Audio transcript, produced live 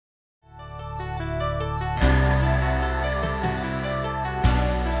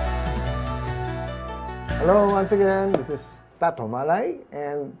Hello once again, this is Tato Malay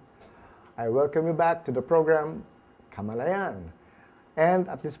and I welcome you back to the program Kamalayan. And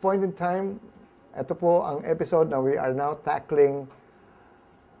at this point in time, ito po ang episode na we are now tackling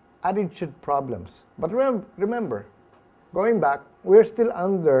attitude problems. But remember, going back, we're still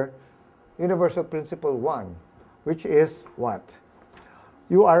under Universal Principle 1, which is what?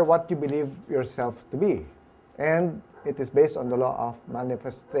 You are what you believe yourself to be. And it is based on the law of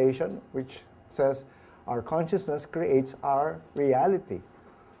manifestation, which says our consciousness creates our reality.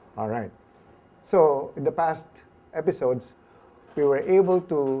 All right. So, in the past episodes, we were able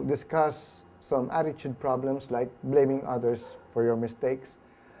to discuss some attitude problems like blaming others for your mistakes,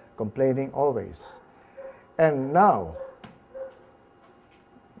 complaining always. And now,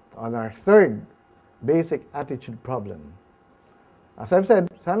 on our third basic attitude problem. As I've said,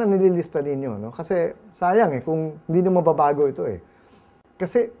 sana nililista ninyo, no? Kasi sayang kung hindi nyo mababago ito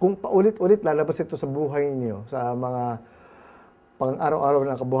Kasi kung paulit-ulit lalabas ito sa buhay niyo, sa mga pang-araw-araw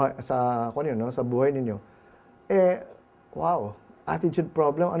na kabuhay, sa buhay ninyo, wow, attitude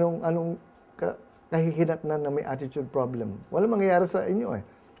problem, anong kahihinatnan na may attitude problem? Walang mangyayari sa inyo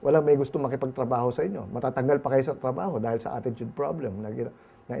Walang may gusto makipagtrabaho sa inyo. Matatanggal pa kayo sa trabaho dahil sa attitude problem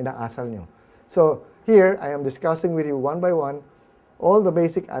na inaasal nyo. So, here, I am discussing with you one by one all the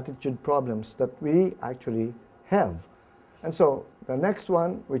basic attitude problems that we actually have. And so, the next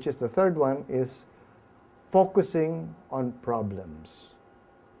one, which is the third one, is focusing on problems.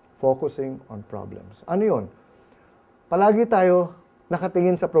 Focusing on problems. Ano yun? Palagi tayo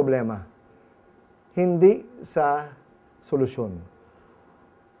nakatingin sa problema, hindi sa solusyon.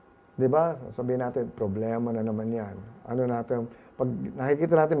 Diba? Sabihin natin, problema na naman yan. Pag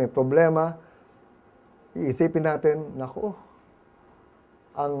nakikita natin may problema, iisipin natin, naku,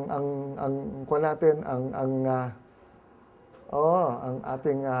 ang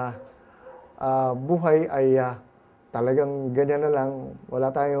ating buhay ay talagang ganyan na lang,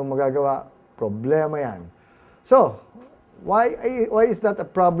 wala tayong magagawa, problema yan. So, why is that a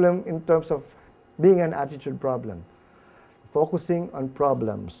problem in terms of being an attitude problem? Focusing on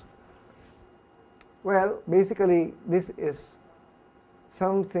problems. Well, basically, this is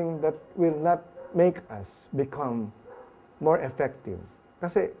something that will not make us become more effective.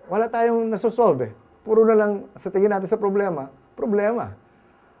 Kasi wala tayong nasosolve Puro na lang sa tingin natin sa problema.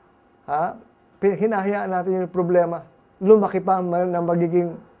 Hinahayaan natin yung problema, lumaki pa na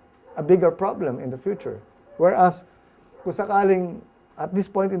magiging a bigger problem in the future. Whereas, kung sakaling at this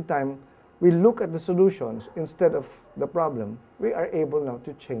point in time, we look at the solutions instead of the problem, we are able now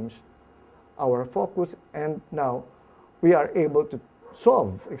to change our focus, and now we are able to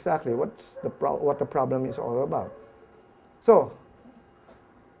solve exactly what the problem is all about. So,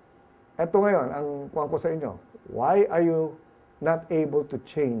 eto ngayon, ang kuha ko sa inyo, why are you not able to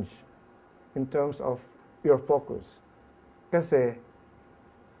change in terms of your focus? Kasi,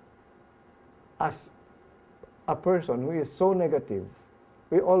 as a person who is so negative,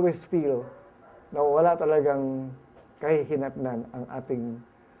 we always feel na wala talagang kahihinatnan ang ating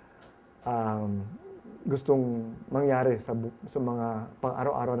gustong mangyari sa mga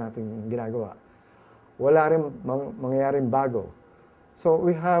pang-araw-araw nating ginagawa. Wala rin mangyayaring bago. So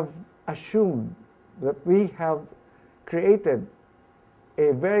we have assumed that we have created a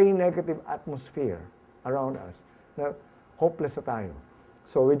very negative atmosphere around us, na hopeless na tayo.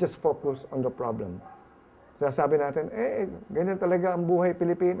 So we just focus on the problem. Sasabi natin, ganyan talaga ang buhay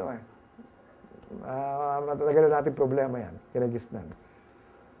Pilipino matatagal na natin problema yan, kinagisnan.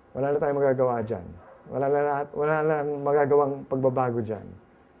 Wala na tayong magagawa dyan. Wala na magagawang pagbabago dyan.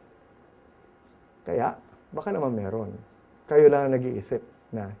 Kaya, baka naman meron. Kayo lang nag-iisip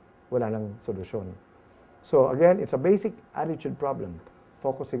na wala nang solusyon. So again, it's a basic attitude problem,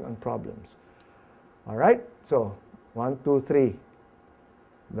 focusing on problems. Alright? So, 1, 2, 3.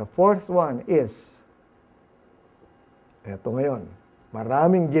 The fourth one is, eto ngayon,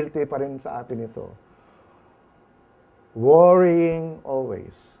 maraming guilty pa rin sa atin ito. Worrying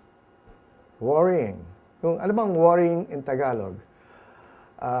always. Worrying. Ano bang worrying in Tagalog?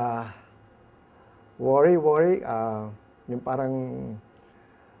 Worry, yung parang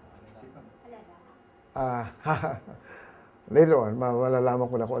later on, malalaman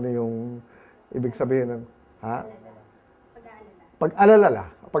ko na kung ano yung ibig sabihin ng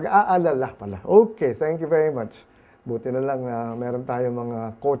Pag-aalala pala. Okay, thank you very much. Buti na lang meron tayong mga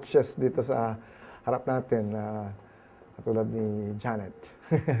coaches dito sa harap natin, katulad ni Janet.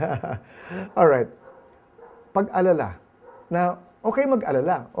 Alright. Pag-alala. Na okay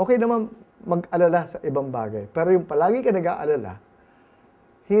mag-alala. Okay naman mag-alala sa ibang bagay. Pero yung palagi ka nag-aalala,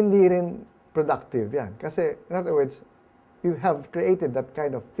 hindi rin productive yan. Kasi, in other words, you have created that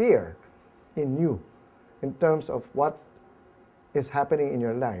kind of fear in you. in terms of what is happening in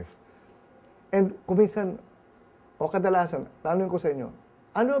your life. And kuminsan, o kadalasan, tanong ko sa inyo,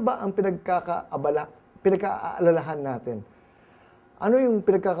 ano ba ang pinagkakaalalahan natin? Ano yung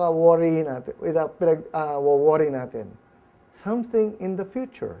pinagkaka-worry natin, worry natin? Something in the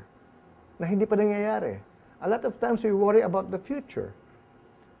future na hindi pa nangyayari. A lot of times we worry about the future.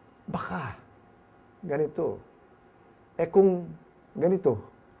 Baka, ganito. Kung ganito,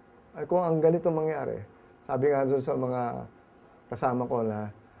 kung ang ganito mangyari, sabi nga doon sa mga kasama ko na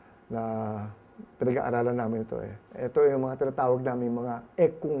pinag-aaralan namin ito ito yung mga tinatawag namin mga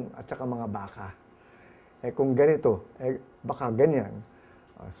ekung at saka mga baka. Kung ganito, baka ganyan.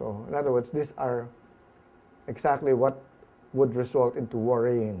 So, in other words, these are exactly what would result into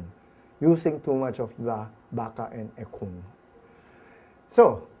worrying, using too much of the baka and ekung.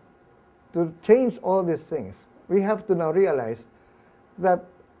 So, to change all these things, we have to now realize that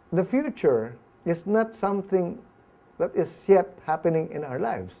the future is not something that is yet happening in our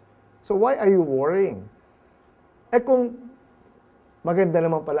lives. So why are you worrying? Kung maganda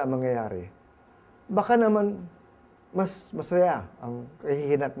naman pala ang mangyayari, baka naman mas masaya ang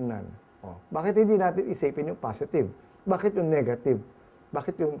kahihinatnan. Bakit hindi natin isipin yung positive? Bakit yung negative?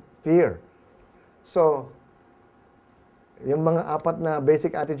 Bakit yung fear? So, yung mga apat na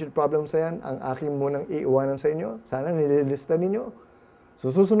basic attitude problems na yan, ang aking munang iiwanan sa inyo. Sana nililista ninyo.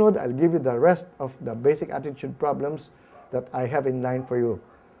 So, susunod, I'll give you the rest of the basic attitude problems that I have in line for you.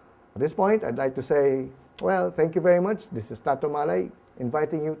 At this point, I'd like to say, well, thank you very much. This is Tato Malay,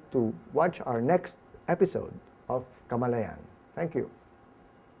 inviting you to watch our next episode of Kamalayan. Thank you.